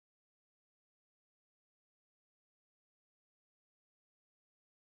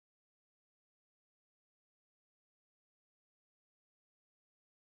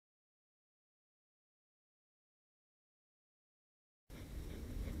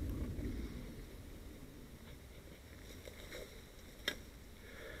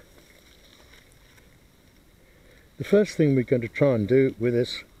The first thing we're going to try and do with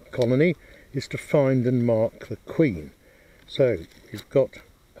this colony is to find and mark the queen. So we've got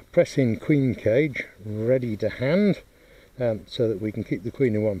a press-in queen cage ready to hand, so that we can keep the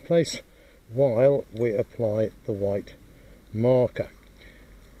queen in one place while we apply the white marker.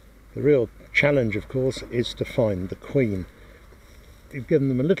 The real challenge, of course, is to find the queen. We've given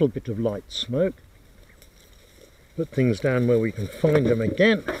them a little bit of light smoke, put things down where we can find them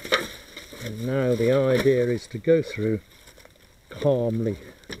again, and now the idea is to go through calmly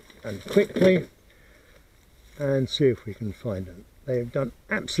and quickly and see if we can find them. They've done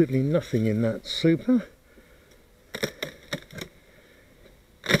absolutely nothing in that super.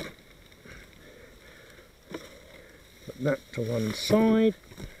 Put that to one side.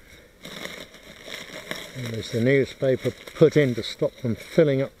 And there's the newspaper put in to stop them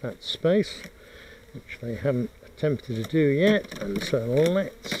filling up that space, which they haven't attempted to do yet. And so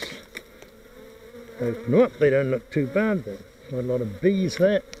let's open them up. They don't look too bad. There's quite a lot of bees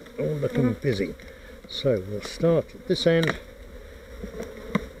there, all looking busy. So we'll start at this end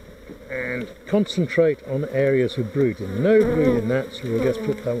and concentrate on areas with brooding. No brood in that, so we'll just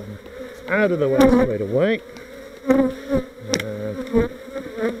put that one out of the way straight away.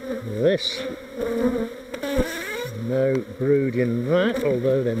 This, no brood in that,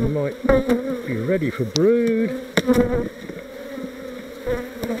 although they might be ready for brood.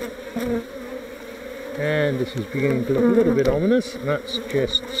 And this is beginning to look a little bit ominous. That's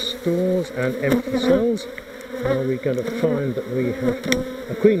just stores and empty cells. Now we're going to find that we have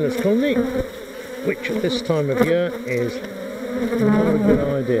a queenless colony, which at this time of year is not a good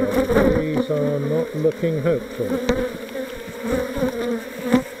idea. These are not looking hopeful.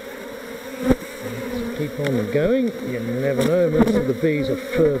 Let's keep on going. You never know, most of the bees are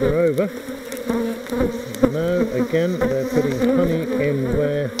further over. Now again they're putting honey in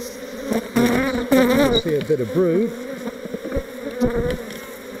where you see a bit of brood.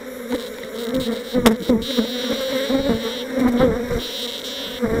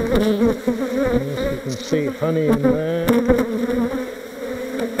 Yes, you can see honey in there.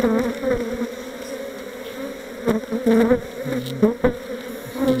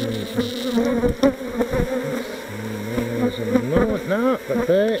 There's another now, but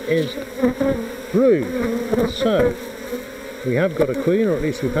there is brood. So we have got a queen, or at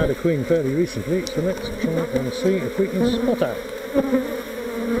least we've had a queen fairly recently, so let's try and see if we can spot her.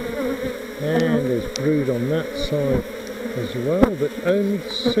 And there's brood on that side as well, but only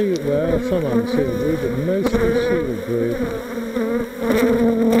sealed, well, some unsealed brood, but mostly sealed brood.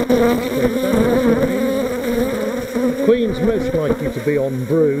 The queen's most likely to be on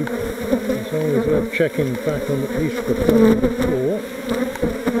brood. It's always worth checking back on at least the time before.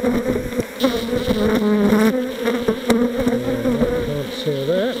 Can't see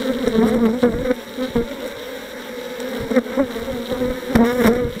that.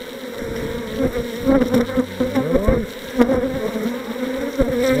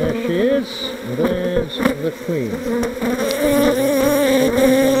 There she is. There's the queen.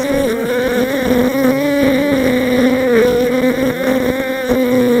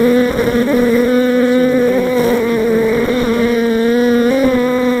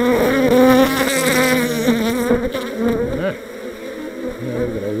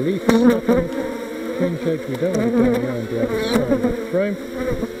 We don't want to go around the other side of the frame.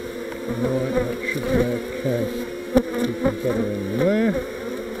 Right, that should be okay. We can get her in there.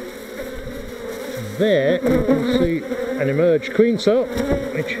 There you can see an emerged queen cell,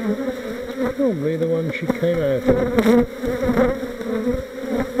 which is probably the one she came out of.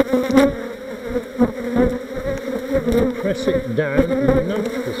 Press it down enough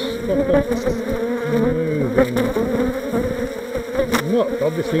to stop her moving. Not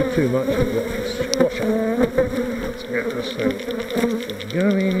obviously too much of what she's squashing. Let's get this thing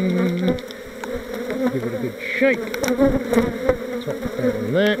going. Give it a good shake. Top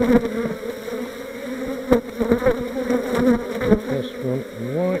down there. This one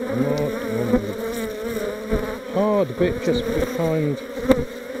white mark on the hard bit just behind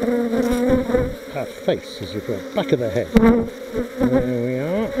her face, as it were, back of the head. There we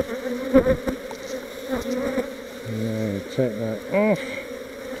are. Now take that off.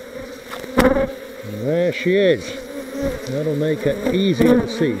 And there she is. That'll make her easier to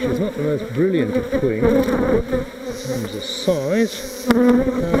see. She's not the most brilliant of queens in terms of size.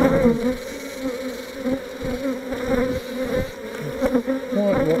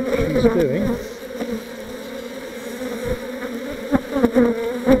 Quite what she's doing.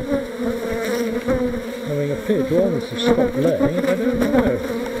 Having appeared to almost have stopped laying, I don't know.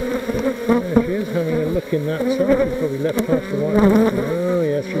 There she is, having a look in that side. She's probably left half the white. Oh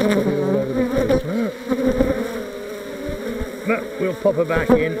yes, she's probably all over the place now. we'll pop her back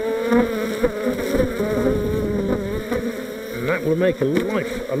in, and that will make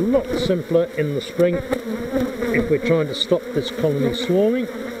life a lot simpler in the spring if we're trying to stop this colony swarming.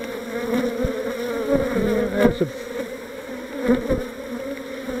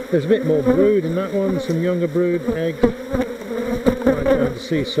 There's a bit more brood in that one, some younger brood eggs right down to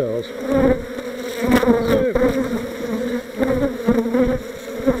sea cells. So,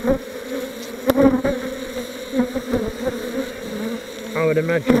 I would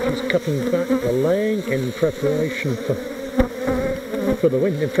imagine she's cutting back the laying in preparation for the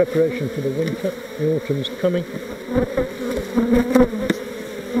winter. The autumn's coming.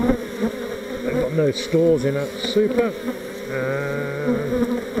 They've got no stores in that super.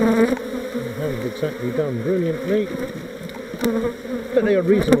 They haven't exactly done brilliantly, but there are a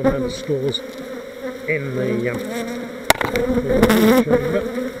reasonable amount of stores in the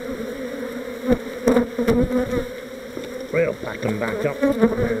chamber. We'll pack them back up. I'm not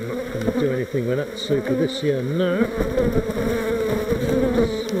going to do anything with that super this year now.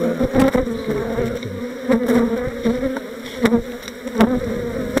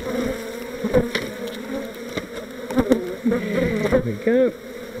 There we go.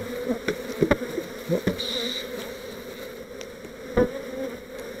 Whoops.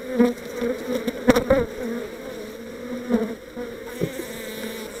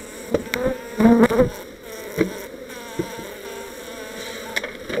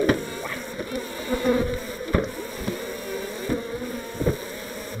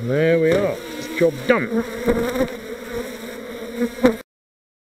 There we are. Job done.